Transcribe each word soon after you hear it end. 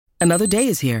Another day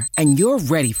is here, and you're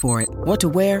ready for it. What to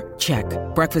wear? Check.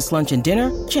 Breakfast, lunch, and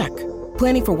dinner? Check.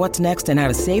 Planning for what's next and how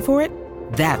to save for it?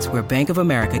 That's where Bank of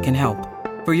America can help.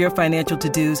 For your financial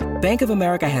to-dos, Bank of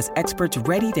America has experts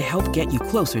ready to help get you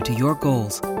closer to your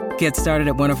goals. Get started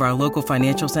at one of our local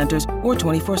financial centers or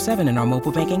 24/7 in our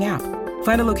mobile banking app.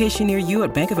 Find a location near you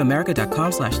at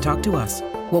bankofamerica.com/talktous.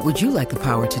 What would you like the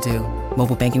power to do?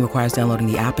 Mobile banking requires downloading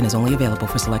the app and is only available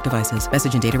for select devices.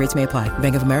 Message and data rates may apply.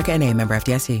 Bank of America N.A., member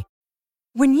FDIC.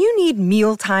 When you need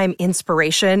mealtime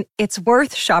inspiration, it's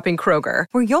worth shopping Kroger,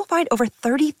 where you'll find over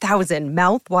 30,000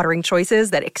 mouth-watering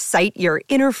choices that excite your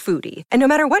inner foodie. And no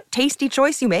matter what tasty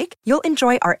choice you make, you'll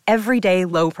enjoy our everyday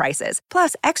low prices,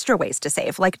 plus extra ways to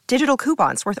save, like digital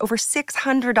coupons worth over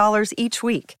 $600 each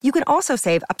week. You can also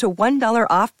save up to $1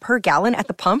 off per gallon at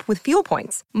the pump with fuel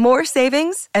points. More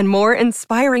savings and more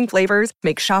inspiring flavors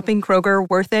make shopping Kroger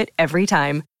worth it every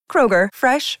time. Kroger,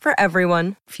 fresh for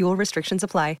everyone. Fuel restrictions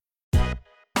apply.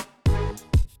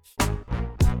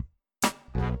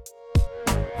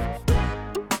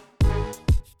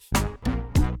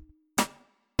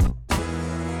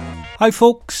 Hi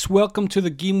folks, welcome to the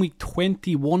Game Week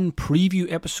 21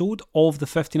 preview episode of the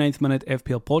 59th Minute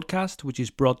FPL podcast, which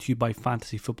is brought to you by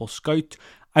Fantasy Football Scout.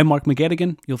 I'm Mark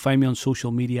McGettigan. You'll find me on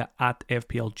social media at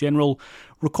FPL General.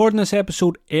 Recording this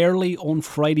episode early on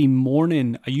Friday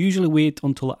morning. I usually wait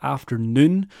until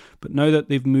afternoon, but now that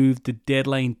they've moved the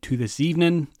deadline to this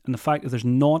evening, and the fact that there's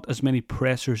not as many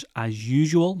pressers as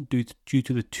usual due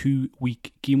to the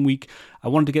 2-week game week, I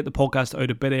wanted to get the podcast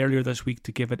out a bit earlier this week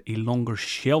to give it a longer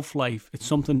shelf life. It's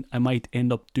something I might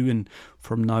end up doing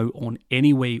from now on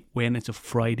anyway when it's a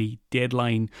Friday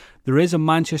deadline. There is a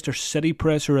Manchester City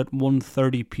presser at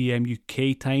 1:30 PM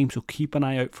UK time, so keep an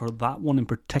eye out for that one in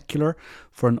particular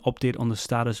for an update on the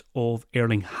status of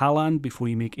Erling Haaland before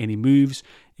you make any moves.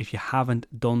 If you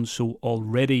haven't done so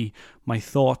already, my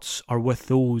thoughts are with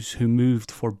those who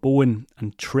moved for Bowen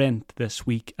and Trent this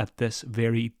week at this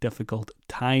very difficult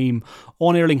time.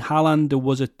 On Erling Haaland, there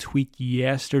was a tweet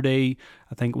yesterday.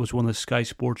 I think it was one of the Sky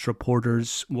Sports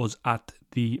reporters was at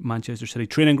the Manchester City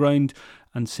training ground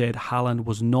and said Haaland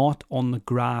was not on the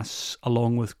grass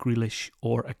along with Grealish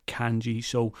or Akanji.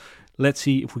 So let's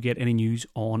see if we get any news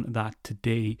on that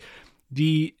today.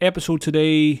 The episode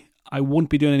today, I won't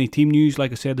be doing any team news.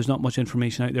 Like I said, there's not much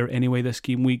information out there anyway this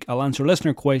game week. I'll answer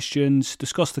listener questions,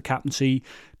 discuss the captaincy,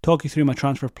 talk you through my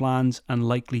transfer plans and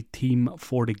likely team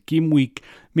for the game week.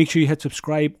 Make sure you hit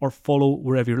subscribe or follow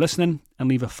wherever you're listening and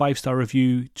leave a 5-star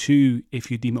review too if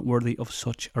you deem it worthy of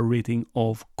such a rating,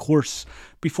 of course.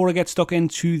 Before I get stuck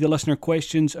into the listener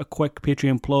questions, a quick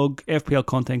Patreon plug. FPL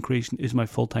content creation is my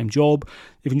full-time job.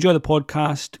 If you enjoy the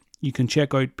podcast, you can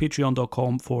check out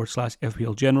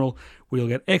patreon.com/FPL General, where you'll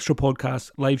get extra podcasts,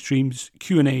 live streams,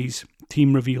 Q&As,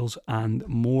 team reveals, and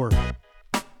more.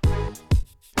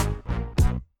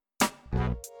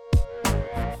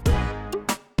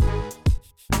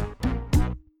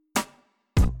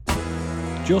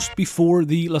 Just before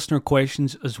the listener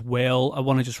questions as well, I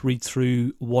want to just read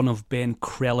through one of Ben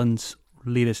Crellin's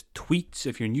latest tweets.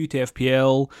 If you're new to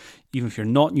FPL, even if you're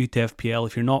not new to FPL,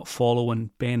 if you're not following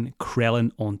Ben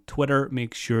Crellin on Twitter,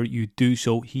 make sure you do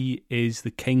so. He is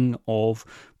the king of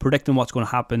predicting what's going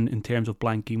to happen in terms of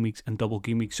blank game weeks and double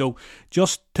game weeks. So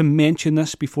just to mention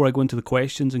this before I go into the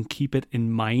questions and keep it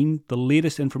in mind, the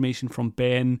latest information from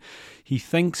Ben, he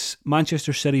thinks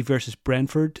Manchester City versus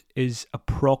Brentford is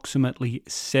approximately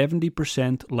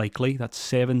 70% likely, that's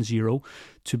 7-0,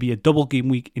 to be a double game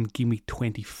week in game week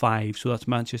 25. So that's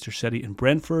Manchester City and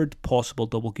Brentford, possible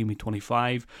double game week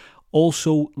 25.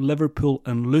 Also, Liverpool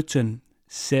and Luton,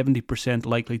 70%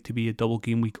 likely to be a double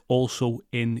game week also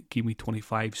in game week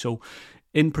 25. So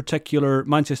in particular,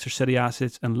 Manchester City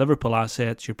assets and Liverpool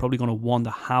assets, you're probably going to want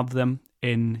to have them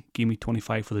in game week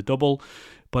 25 for the double.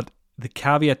 But the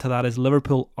caveat to that is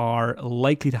Liverpool are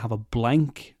likely to have a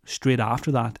blank straight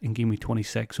after that in game week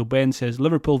 26. So Ben says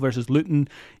Liverpool versus Luton,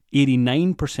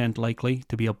 89% likely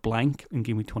to be a blank in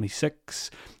game week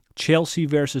 26. Chelsea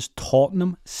versus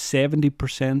Tottenham,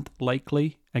 70%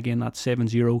 likely, again that's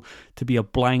 7-0, to be a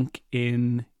blank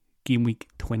in game week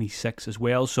 26 as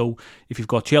well. So if you've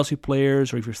got Chelsea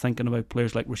players or if you're thinking about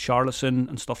players like Richarlison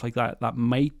and stuff like that, that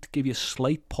might give you a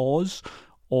slight pause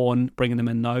on bringing them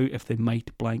in now if they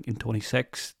might blank in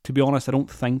 26. To be honest, I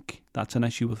don't think that's an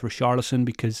issue with Richarlison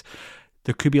because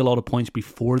there could be a lot of points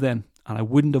before then, and I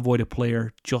wouldn't avoid a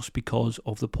player just because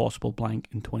of the possible blank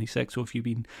in 26. So if you've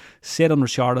been set on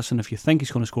Richarlison, if you think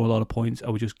he's going to score a lot of points, I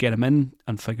would just get him in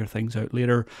and figure things out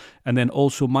later. And then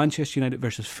also Manchester United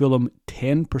versus Fulham,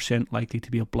 10% likely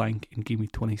to be a blank in game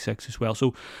week 26 as well.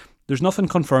 So there's nothing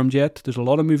confirmed yet. There's a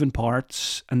lot of moving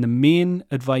parts. And the main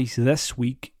advice this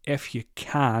week, if you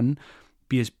can,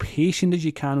 be as patient as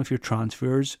you can with your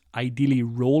transfers. Ideally,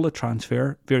 roll a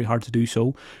transfer. Very hard to do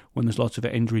so when there's lots of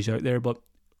injuries out there. But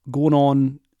going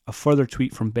on, a further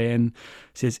tweet from Ben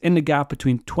says, in the gap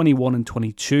between 21 and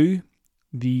 22,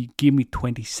 the Game Week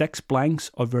 26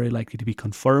 blanks are very likely to be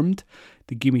confirmed.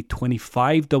 The Game Week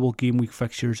 25 double game week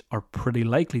fixtures are pretty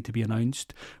likely to be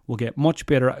announced. We'll get a much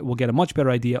better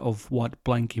idea of what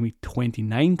blank Game Week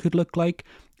 29 could look like,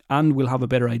 and we'll have a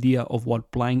better idea of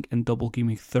what blank and double game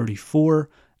week 34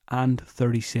 and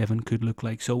 37 could look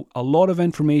like. So a lot of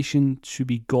information to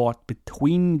be got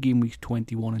between game weeks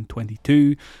 21 and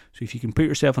 22. So if you can put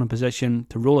yourself in a position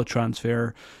to roll a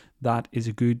transfer, that is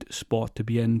a good spot to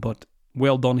be in. But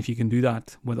well done if you can do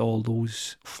that with all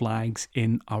those flags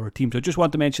in our team. So I just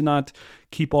want to mention that.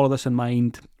 Keep all of this in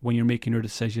mind when you're making your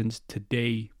decisions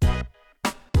today.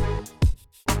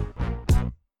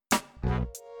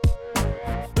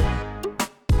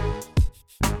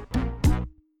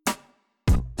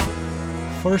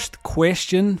 First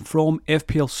question from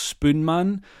FPL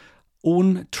Spoonman.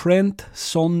 Own Trent,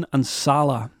 Son and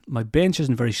Salah. My bench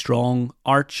isn't very strong.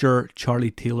 Archer, Charlie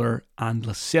Taylor and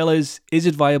Lascelles. Is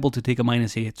it viable to take a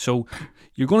 -8? So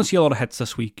you're going to see a lot of hits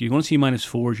this week. You're going to see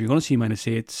 -4s. You're going to see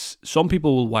 -8s. Some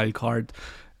people will wildcard.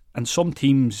 And some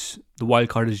teams, the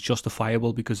wildcard is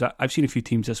justifiable, because I've seen a few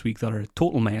teams this week that are a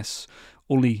total mess.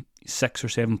 Only 6 or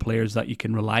 7 players that you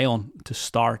can rely on to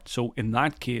start. So in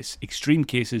that case, extreme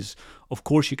cases, of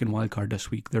course you can wildcard this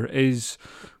week. There is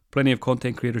plenty of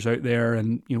content creators out there,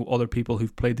 and other people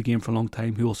who've played the game for a long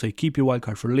time, who will say keep your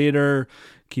wildcard for later,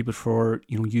 keep it for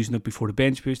using it before the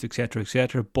bench boost, etc.,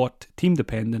 etc. But team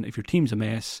dependent. If your team's a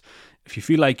mess, if you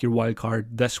feel like your wildcard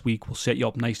this week will set you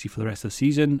up nicely for the rest of the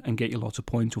season and get you lots of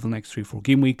points over the next 3 or 4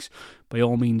 game weeks, by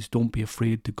all means, don't be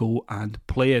afraid to go and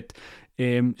play it.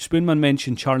 Spoonman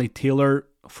mentioned Charlie Taylor.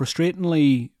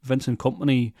 Frustratingly, Vincent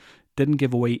Kompany didn't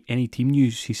give away any team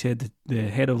news. He said that the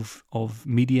head of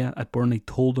media at Burnley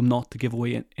told him not to give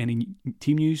away any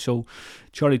team news. So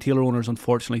Charlie Taylor owners,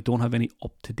 unfortunately, don't have any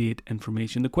up-to-date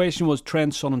information. The question was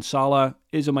Trent, Son and Salah.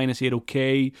 Is a -8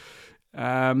 okay?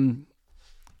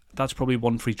 That's probably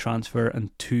 1 free transfer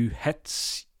and 2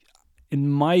 hits. In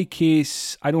my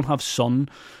case, I don't have Son,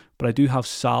 but I do have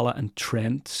Salah and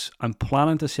Trent. I'm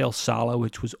planning to sell Salah,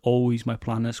 which was always my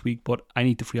plan this week, but I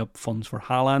need to free up funds for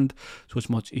Haaland, so it's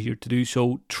much easier to do.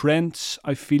 So Trent,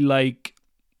 I feel like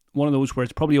one of those where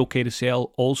it's probably okay to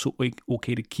sell, also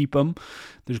okay to keep him.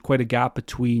 There's quite a gap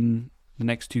between the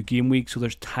next 2 game weeks, so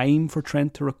there's time for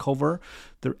Trent to recover.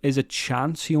 There is a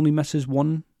chance he only misses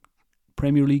 1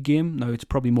 Premier League game. Now, it's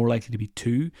probably more likely to be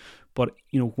 2, but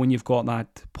when you've got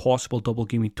that possible double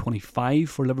game week 25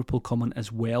 for Liverpool coming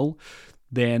as well,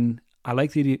 then I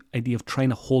like the idea of trying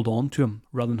to hold on to him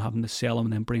rather than having to sell him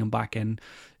and then bring him back in.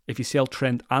 If you sell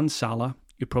Trent and Salah,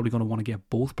 you're probably going to want to get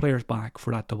both players back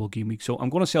for that double game week. So I'm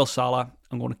going to sell Salah.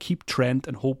 I'm going to keep Trent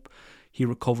and hope he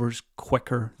recovers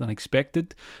quicker than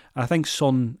expected. And I think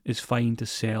Son is fine to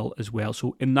sell as well.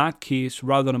 So in that case,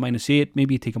 rather than a -8,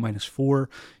 maybe you take a -4.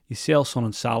 You sell Son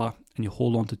and Salah and you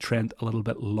hold on to Trent a little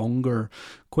bit longer.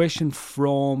 Question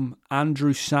from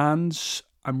Andrew Sands.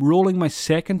 I'm rolling my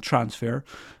second transfer.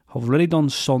 I've already done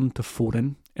Son to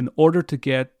Foden in order to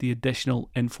get the additional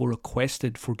info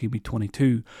requested for Game Week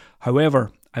 22.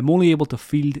 However, I'm only able to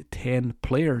field 10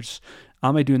 players.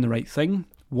 Am I doing the right thing?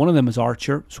 One of them is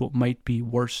Archer, so it might be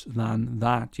worse than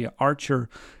that. Yeah, Archer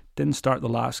didn't start the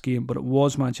last game, but it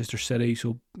was Manchester City,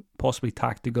 so possibly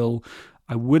tactical.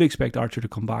 I would expect Archer to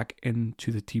come back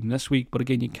into the team this week, but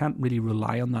again, you can't really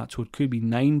rely on that, so it could be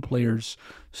 9 players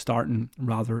starting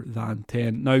rather than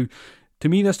 10. Now, to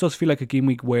me, this does feel like a game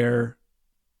week where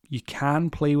you can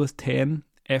play with 10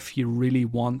 if you really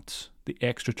want the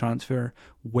extra transfer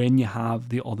when you have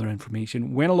the other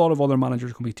information. When a lot of other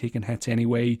managers can be taking hits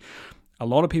anyway, a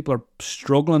lot of people are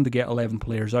struggling to get 11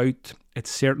 players out.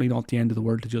 It's certainly not the end of the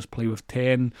world to just play with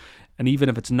 10. And even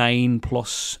if it's 9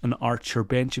 plus an Archer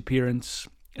bench appearance,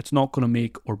 it's not going to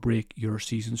make or break your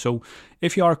season. So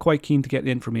if you are quite keen to get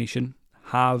the information,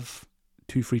 have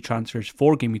 2 free transfers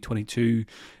for Game Week 22,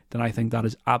 then I think that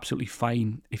is absolutely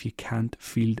fine if you can't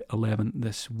field 11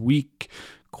 this week.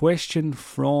 Question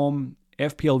from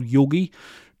FPL Yogi.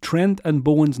 Trent and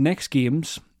Bowen's next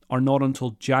games are not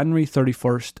until January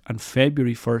 31st and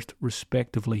February 1st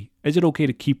respectively. Is it okay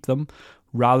to keep them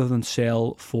rather than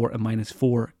sell for a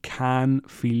 -4? Can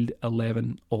field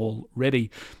 11 already.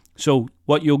 So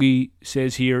what Yogi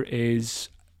says here is,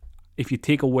 if you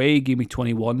take away Game Week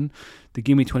 21, the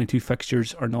Game Week 22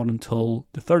 fixtures are not until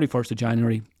the 31st of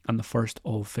January and the 1st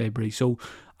of February. So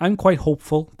I'm quite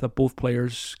hopeful that both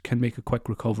players can make a quick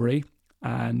recovery.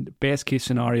 And best case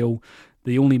scenario,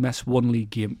 they only miss one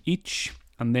league game each,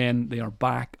 and then they are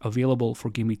back available for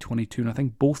game week 22. And I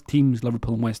think both teams,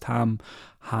 Liverpool and West Ham,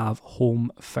 have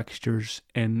home fixtures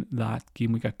in that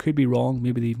game week. I could be wrong.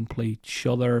 Maybe they even play each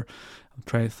other. I'm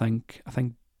trying to think. I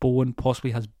think Bowen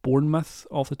possibly has Bournemouth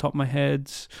off the top of my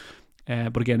head.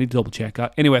 But again, I need to double check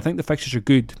that. Anyway, I think the fixtures are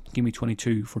good, game week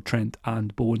 22 for Trent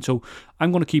and Bowen. So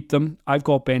I'm going to keep them. I've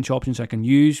got bench options I can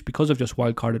use. Because I've just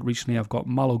wildcarded recently, I've got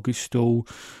Malo Gusto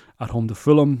at home to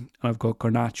Fulham, and I've got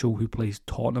Garnacho who plays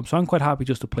Tottenham. So I'm quite happy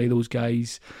just to play those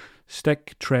guys,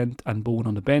 stick Trent and Bowen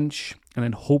on the bench, and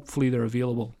then hopefully they're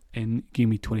available in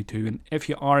game week 22. And if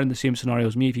you are in the same scenario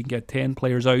as me, if you can get 10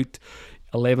 players out,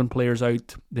 11 players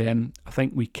out, then I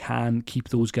think we can keep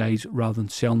those guys rather than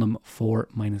selling them for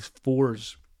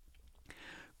 -4s.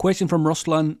 Question from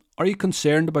Ruslan: are you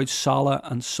concerned about Salah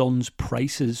and Son's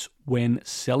prices when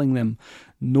selling them,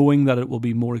 knowing that it will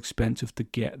be more expensive to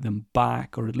get them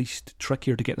back, or at least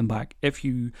trickier to get them back? If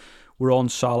you were on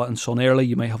Salah and Son early,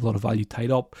 you might have a lot of value tied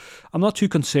up. I'm not too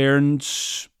concerned.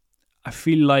 I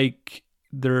feel like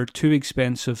they're too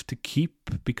expensive to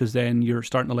keep, because then your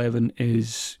starting 11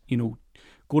 is,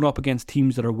 going up against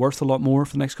teams that are worth a lot more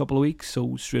for the next couple of weeks.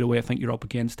 So straight away, I think you're up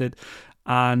against it.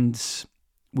 And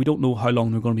we don't know how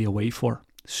long they're going to be away for.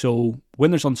 So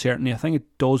when there's uncertainty, I think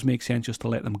it does make sense just to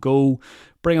let them go,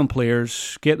 bring on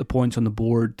players, get the points on the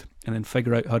board, and then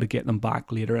figure out how to get them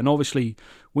back later. And obviously,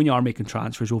 when you are making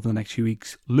transfers over the next few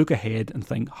weeks, look ahead and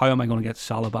think, how am I going to get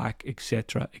Salah back,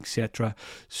 etc., etc.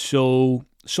 So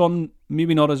Son,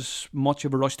 maybe not as much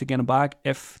of a rush to get him back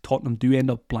if Tottenham do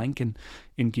end up blanking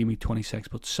in game week 26.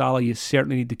 But Salah, you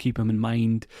certainly need to keep him in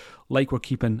mind, like we're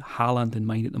keeping Haaland in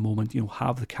mind at the moment.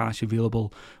 Have the cash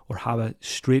available or have a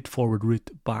straightforward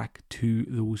route back to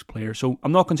those players. So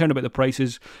I'm not concerned about the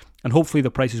prices, and hopefully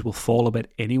the prices will fall a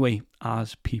bit anyway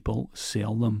as people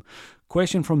sell them.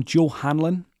 Question from Joe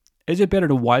Hanlon: is it better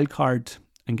to wildcard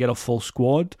and get a full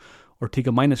squad, or take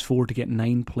a -4 to get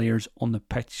 9 players on the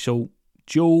pitch? So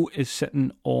Joe is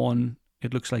sitting on,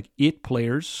 it looks like, 8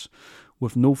 players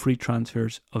with no free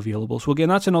transfers available. So again,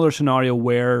 that's another scenario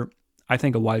where I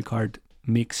think a wildcard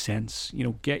makes sense.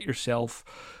 Get yourself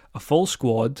a full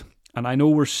squad. And I know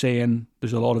we're saying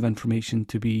there's a lot of information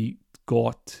to be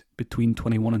got between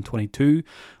 21 and 22,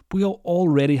 but we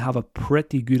already have a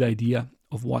pretty good idea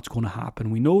of what's going to happen.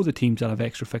 We know the teams that have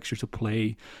extra fixtures to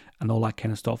play and all that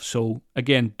kind of stuff. So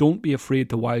again, don't be afraid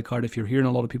to wildcard. If you're hearing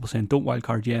a lot of people saying don't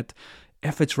wildcard yet,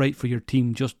 if it's right for your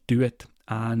team, just do it.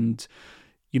 And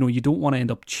you don't want to end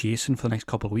up chasing for the next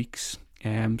couple of weeks.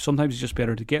 Sometimes it's just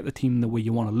better to get the team the way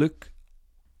you want to look.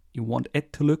 You want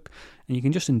it to look, and you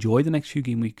can just enjoy the next few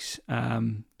game weeks.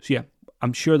 So yeah,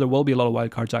 I'm sure there will be a lot of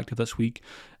wildcards active this week.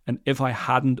 And if I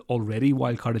hadn't already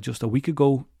wildcarded just a week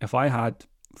ago, if I had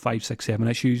 5, 6, 7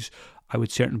 issues, I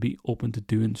would certainly be open to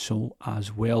doing so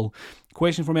as well.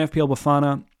 Question from FPL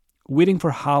Bafana: waiting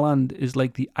for Haaland is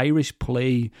like the Irish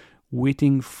play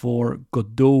waiting for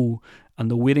Godot,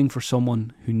 and the waiting for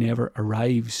someone who never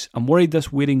arrives. I'm worried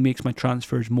this waiting makes my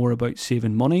transfers more about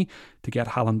saving money to get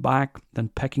Haaland back than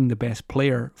picking the best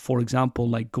player. For example,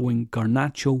 like going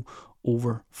Garnacho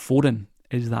over Foden.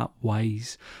 Is that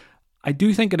wise? I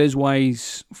do think it is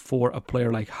wise for a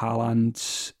player like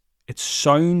Haaland. It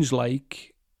sounds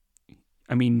like,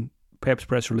 Pep's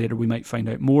presser later, we might find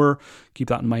out more. Keep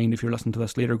that in mind. If you're listening to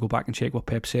this later, go back and check what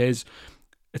Pep says.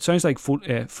 It sounds like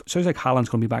Haaland's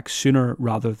going to be back sooner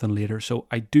rather than later. So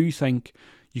I do think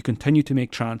you continue to make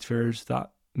transfers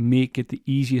that make it the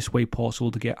easiest way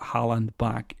possible to get Haaland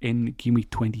back in game week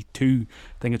 22.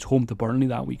 I think it's home to Burnley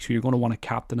that week, so you're going to want to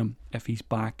captain him if he's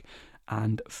back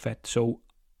and fit. So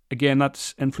again,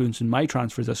 that's influencing my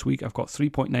transfers this week. I've got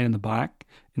 3.9 in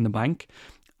the bank,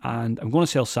 and I'm going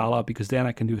to sell Salah because then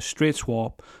I can do a straight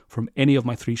swap from any of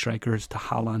my 3 strikers to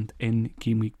Haaland in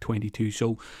game week 22.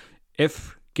 So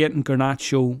if getting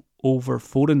Garnacho over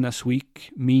Foden this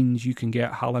week means you can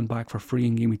get Haaland back for free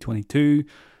in game week 22,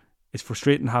 it's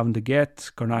frustrating having to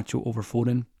get Garnacho over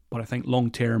Foden, but I think long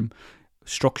term,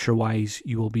 structure wise,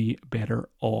 you will be better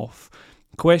off.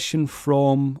 Question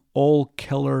from All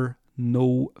Killer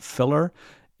No Filler: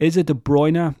 is a De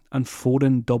Bruyne and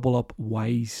Foden double up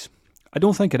wise? I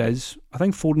don't think it is. I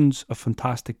think Foden's a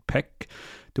fantastic pick.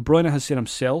 De Bruyne has said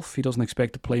himself he doesn't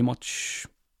expect to play much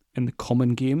in the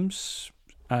coming games.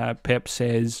 Pep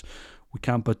says we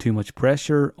can't put too much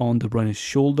pressure on De Bruyne's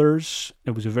shoulders.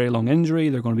 It was a very long injury.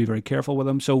 They're going to be very careful with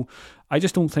him. So I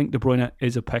just don't think De Bruyne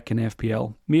is a pick in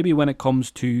FPL. Maybe when it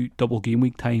comes to double game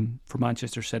week time for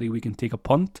Manchester City, we can take a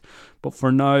punt. But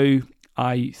for now,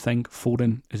 I think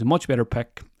Foden is a much better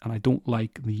pick. and I don't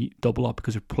like the double up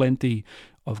because there are plenty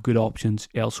of good options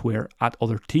elsewhere at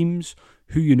other teams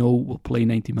who you know will play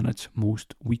 90 minutes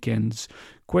most weekends.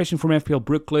 Question from FPL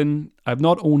Brooklyn. I've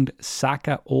not owned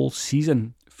Saka all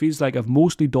season. Feels like I've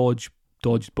mostly dodged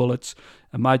bullets.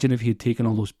 Imagine if he had taken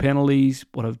all those penalties,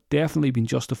 but I've definitely been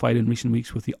justified in recent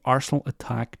weeks with the Arsenal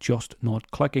attack just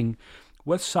not clicking.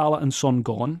 With Salah and Son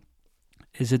gone,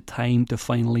 is it time to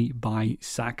finally buy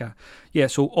Saka? Yeah,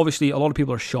 so obviously a lot of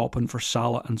people are shopping for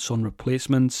Salah and Son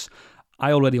replacements.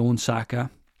 I already own Saka.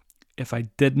 If I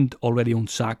didn't already own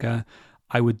Saka,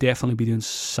 I would definitely be doing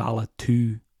Salah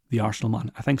to the Arsenal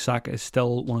man. I think Saka is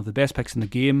still one of the best picks in the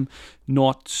game,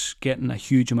 not getting a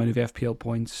huge amount of FPL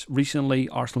points recently,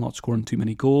 Arsenal not scoring too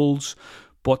many goals,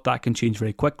 but that can change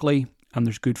very quickly, and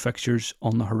there's good fixtures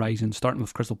on the horizon, starting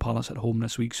with Crystal Palace at home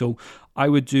this week. So I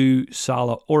would do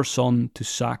Salah or Son to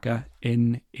Saka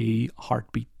in a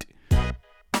heartbeat.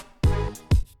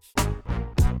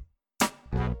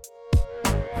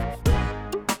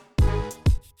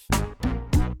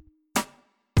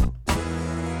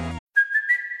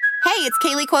 Hey, it's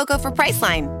Kaylee Cuoco for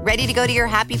Priceline. Ready to go to your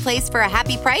happy place for a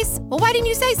happy price? Well, why didn't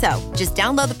you say so? Just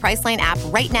download the Priceline app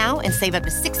right now and save up to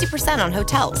 60% on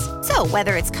hotels. So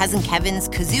whether it's Cousin Kevin's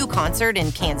Kazoo Concert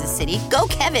in Kansas City, go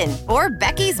Kevin, or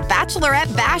Becky's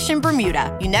Bachelorette Bash in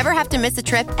Bermuda, you never have to miss a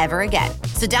trip ever again.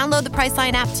 So download the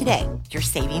Priceline app today. Your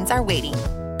savings are waiting.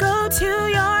 Go to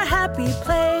your happy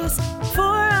place for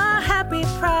a happy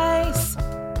price.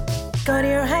 Go to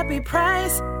your happy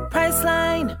price,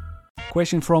 Priceline.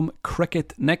 Question from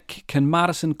Cricket Nick. Can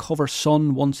Maddison cover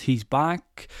Son once he's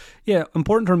back? Yeah,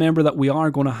 important to remember that we are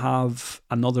going to have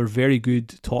another very good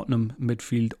Tottenham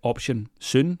midfield option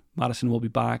soon. Maddison will be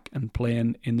back and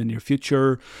playing in the near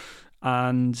future,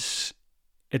 and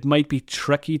it might be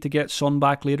tricky to get Son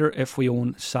back later if we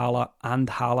own Salah and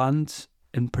Haaland.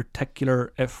 In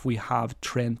particular, if we have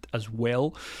Trent as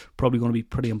well, probably going to be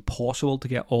pretty impossible to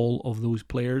get all of those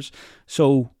players.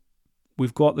 So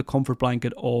we've got the comfort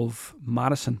blanket of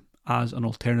Maddison as an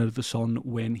alternative to Son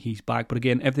when he's back. But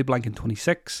again, if they blank in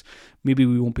 26, maybe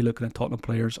we won't be looking at Tottenham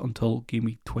players until game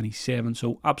week 27.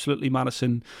 So absolutely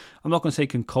Maddison, I'm not going to say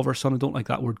can cover Son, I don't like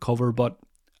that word cover, but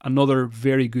another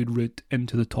very good route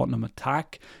into the Tottenham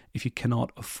attack if you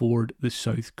cannot afford the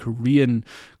South Korean.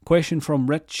 Question from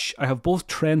Rich. I have both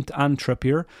Trent and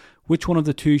Trippier. Which one of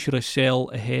the two should I sell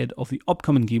ahead of the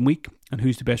upcoming game week? And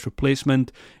who's the best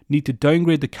replacement? Need to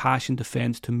downgrade the cash in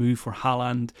defence to move for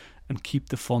Haaland and keep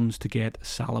the funds to get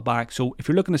Salah back. So if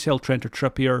you're looking to sell Trent or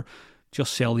Trippier,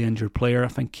 just sell the injured player. I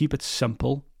think keep it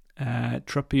simple.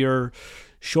 Trippier,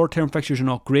 short-term fixtures are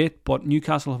not great, but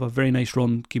Newcastle have a very nice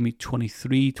run. Give me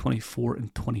 23, 24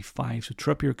 and 25. So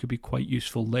Trippier could be quite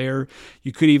useful there.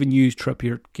 You could even use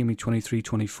Trippier, give me 23,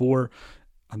 24.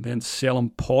 And then sell him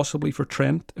possibly for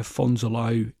Trent if funds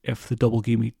allow, if the double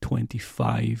game week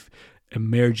 25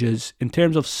 emerges. In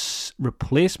terms of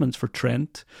replacements for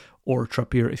Trent or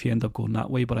Trippier, if you end up going that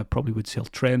way, but I probably would sell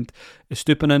Trent.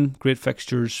 Estupinan, great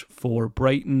fixtures for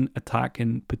Brighton,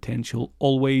 attacking potential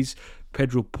always.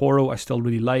 Pedro Porro, I still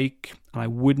really like, and I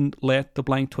wouldn't let the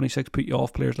blank 26 put you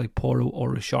off players like Porro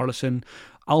or Richarlison.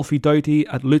 Alfie Doughty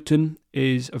at Luton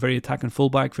is a very attacking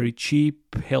fullback, very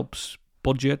cheap, helps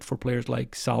budget for players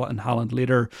like Salah and Haaland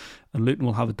later, and Luton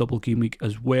will have a double game week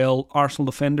as well. Arsenal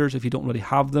defenders, if you don't already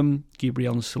have them,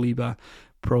 Gabriel and Saliba,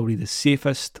 probably the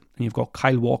safest, and you've got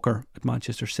Kyle Walker at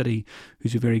Manchester City,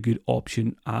 who's a very good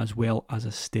option as well as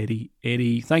a steady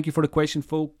Eddie. Thank you for the question,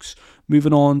 folks.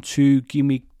 Moving on to game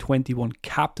week 21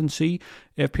 captaincy.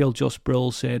 FPL Just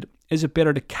Brill said, is it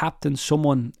better to captain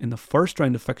someone in the first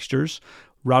round of fixtures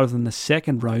rather than the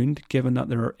second round, given that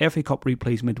there are FA Cup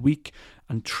replays midweek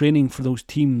and training for those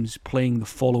teams playing the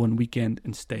following weekend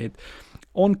instead?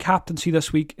 On captaincy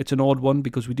this week, it's an odd one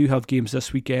because we do have games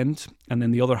this weekend, and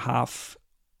then the other half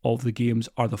of the games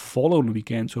are the following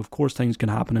weekend. So of course things can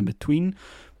happen in between,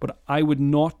 but I would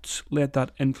not let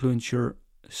that influence your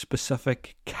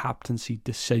specific captaincy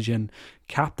decision.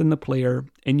 Captain the player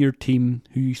in your team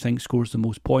who you think scores the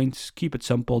most points. Keep it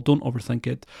simple, don't overthink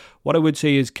it. What I would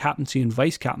say is captaincy and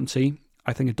vice captaincy,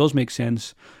 I think it does make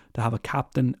sense to have a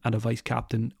captain and a vice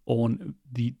captain on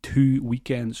the 2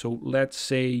 weekends. So let's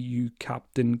say you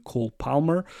captain Cole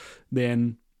Palmer,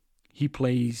 then he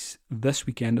plays this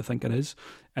weekend, I think it is,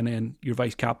 and then your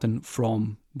vice captain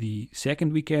from the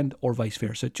second weekend or vice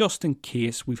versa, just in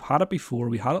case. We've had it before,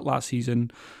 we had it last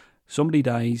season, somebody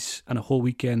dies and a whole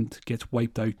weekend gets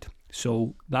wiped out.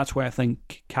 So that's why I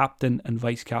think captain and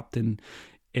vice captain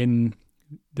in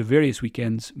the various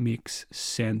weekends makes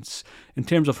sense. In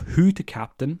terms of who to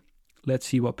captain, Let's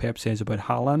see what Pep says about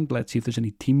Haaland. Let's see if there's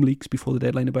any team leaks before the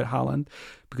deadline about Haaland.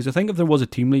 Because I think if there was a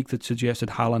team leak that suggested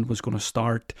Haaland was going to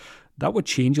start, that would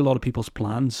change a lot of people's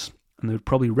plans. And they would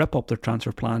probably rip up their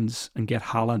transfer plans and get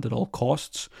Haaland at all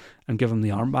costs and give him the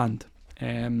armband.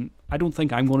 I don't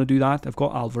think I'm going to do that. I've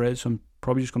got Alvarez, so I'm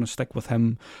probably just going to stick with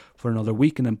him for another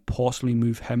week and then possibly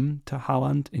move him to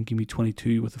Haaland and give me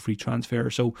 22 with a free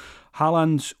transfer. So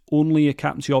Haaland's only a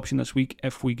captaincy option this week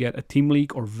if we get a team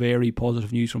leak or very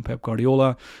positive news from Pep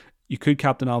Guardiola. You could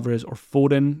captain Alvarez or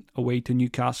Foden away to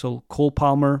Newcastle. Cole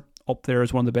Palmer up there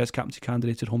as one of the best captaincy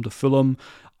candidates at home to Fulham.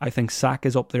 I think Saka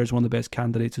is up there as one of the best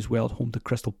candidates as well at home to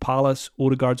Crystal Palace.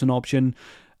 Odegaard's an option.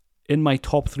 In my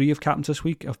top 3 of captains this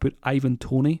week, I've put Ivan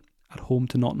Toney at home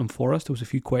to Nottingham Forest. There was a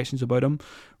few questions about him.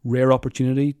 Rare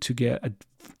opportunity to get a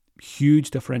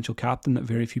huge differential captain that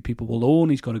very few people will own.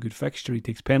 He's got a good fixture. He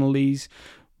takes penalties.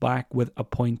 Back with a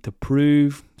point to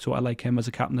prove. So I like him as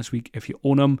a captain this week if you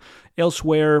own him.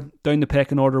 Elsewhere, down the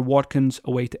pecking order, Watkins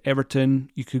away to Everton.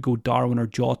 You could go Darwin or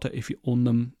Jota if you own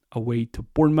them away to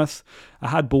Bournemouth. I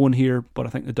had Bowen here, but I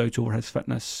think the doubts over his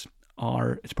fitness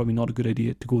it's probably not a good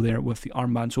idea to go there with the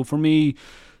armband. So for me,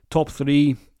 top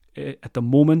 3 at the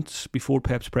moment before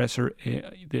Pep's presser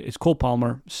is Cole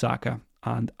Palmer, Saka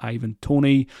and Ivan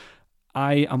Toney.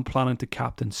 I am planning to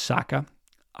captain Saka.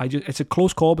 It's a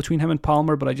close call between him and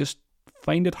Palmer, but I just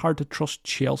find it hard to trust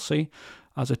Chelsea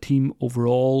as a team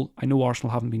overall. I know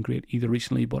Arsenal haven't been great either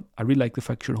recently, but I really like the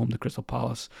fixture at home to Crystal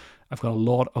Palace. I've got a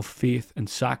lot of faith in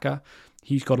Saka.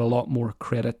 He's got a lot more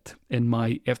credit in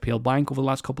my FPL bank over the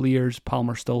last couple of years.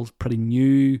 Palmer's still pretty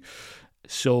new.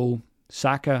 So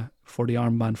Saka for the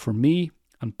armband for me,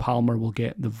 and Palmer will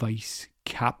get the vice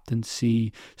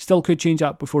captaincy. Still could change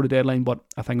that before the deadline, but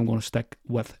I think I'm going to stick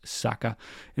with Saka.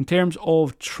 In terms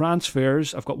of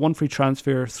transfers, I've got one free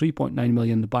transfer, 3.9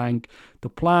 million in the bank. The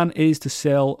plan is to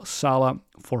sell Salah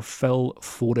for Phil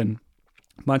Foden.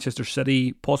 Manchester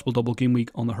City, possible double game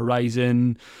week on the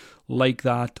horizon. Like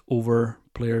that over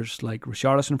players like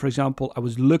Richarlison, for example. I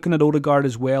was looking at Odegaard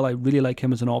as well. I really like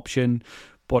him as an option.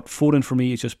 But Foden for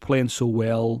me is just playing so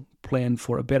well, playing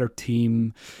for a better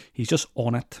team. He's just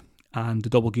on it. And the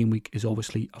double game week is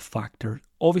obviously a factor.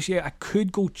 Obviously, I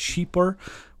could go cheaper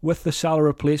with the Salah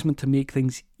replacement to make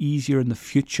things easier in the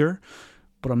future.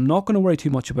 But I'm not going to worry too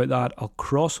much about that. I'll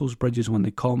cross those bridges when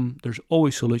they come. There's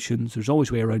always solutions. There's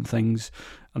always way around things.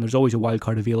 And there's always a wild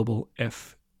card available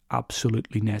if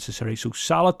absolutely necessary. So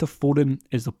Salah to Foden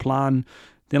is the plan.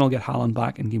 Then I'll get Haaland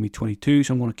back and give me 22.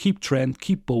 So I'm going to keep Trent,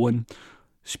 keep Bowen.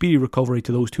 Speedy recovery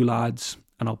to those two lads.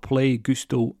 And I'll play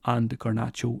Gusto and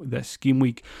Garnacho this game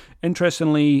week.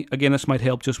 Interestingly, again, this might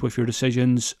help just with your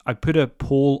decisions. I put a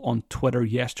poll on Twitter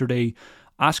yesterday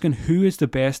asking who is the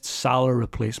best Salah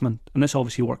replacement. And this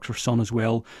obviously works for Son as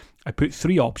well. I put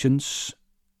 3 options: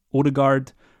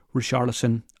 Odegaard,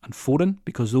 Richarlison and Foden,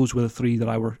 because those were the 3 that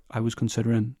I was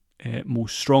considering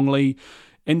most strongly.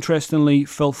 Interestingly,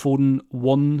 Phil Foden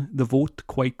won the vote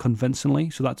quite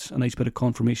convincingly, so that's a nice bit of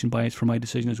confirmation bias for my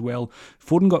decision as well.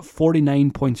 Foden got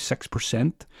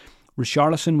 49.6%.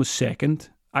 Richarlison was second.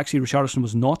 Actually, Richarlison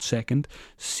was not second.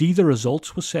 See the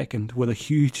Results was second with a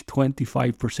huge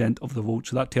 25% of the vote.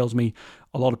 So that tells me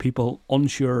a lot of people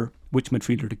unsure which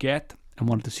midfielder to get and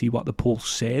wanted to see what the poll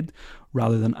said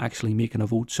rather than actually making a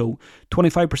vote. So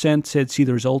 25% said see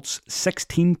the Results,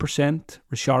 16%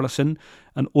 Richarlison,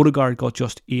 and Odegaard got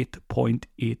just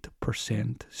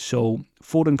 8.8%. So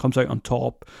Foden comes out on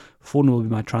top. Foden will be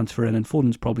my transfer in, and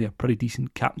Foden's probably a pretty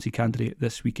decent captaincy candidate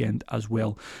this weekend as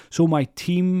well. So my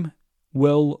team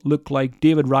will look like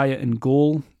David Raya in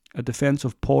goal, a defence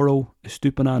of Porro,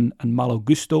 Estupinan and Malo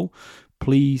Gusto.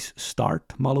 Please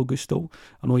start Malo Gusto.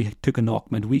 I know he took a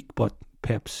knock midweek, but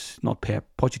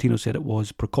Pochettino said it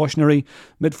was precautionary.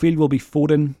 Midfield will be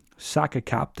Foden, Saka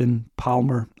captain,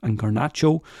 Palmer and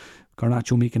Garnacho.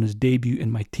 Garnacho making his debut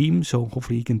in my team, so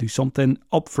hopefully he can do something.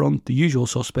 Up front, the usual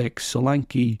suspects,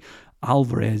 Solanke,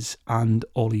 Alvarez and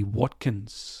Ollie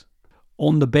Watkins.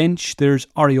 On the bench, there's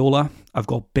Areola. I've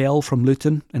got Bell from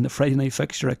Luton in the Friday night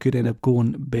fixture. I could end up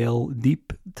going Bell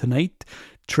deep tonight.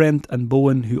 Trent and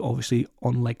Bowen, who obviously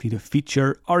unlikely to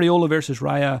feature. Areola versus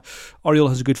Raya. Areola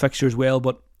has a good fixture as well,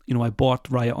 but I bought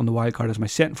Raya on the wildcard as my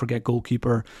set and forget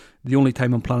goalkeeper. The only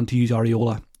time I'm planning to use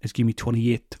Areola is game week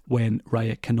 28 when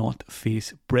Raya cannot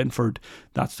face Brentford.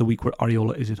 That's the week where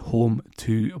Areola is at home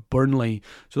to Burnley.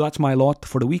 So that's my lot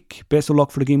for the week. Best of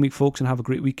luck for the game week, folks, and have a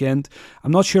great weekend.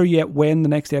 I'm not sure yet when the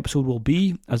next episode will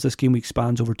be, as this game week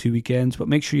spans over 2 weekends, but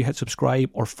make sure you hit subscribe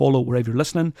or follow wherever you're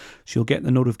listening so you'll get the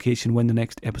notification when the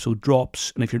next episode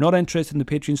drops. And if you're not interested in the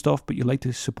Patreon stuff but you'd like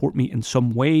to support me in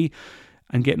some way,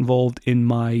 and get involved in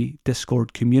my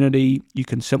Discord community, you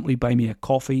can simply buy me a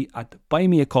coffee at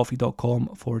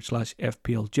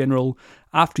buymeacoffee.com/FPL General.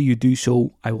 After you do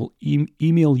so, I will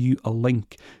email you a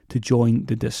link to join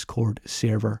the Discord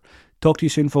server. Talk to you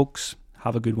soon, folks.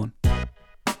 Have a good one.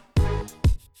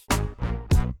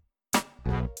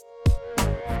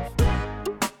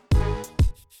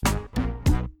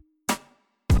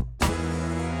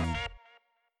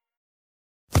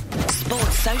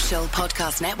 Sports Social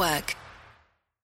Podcast Network.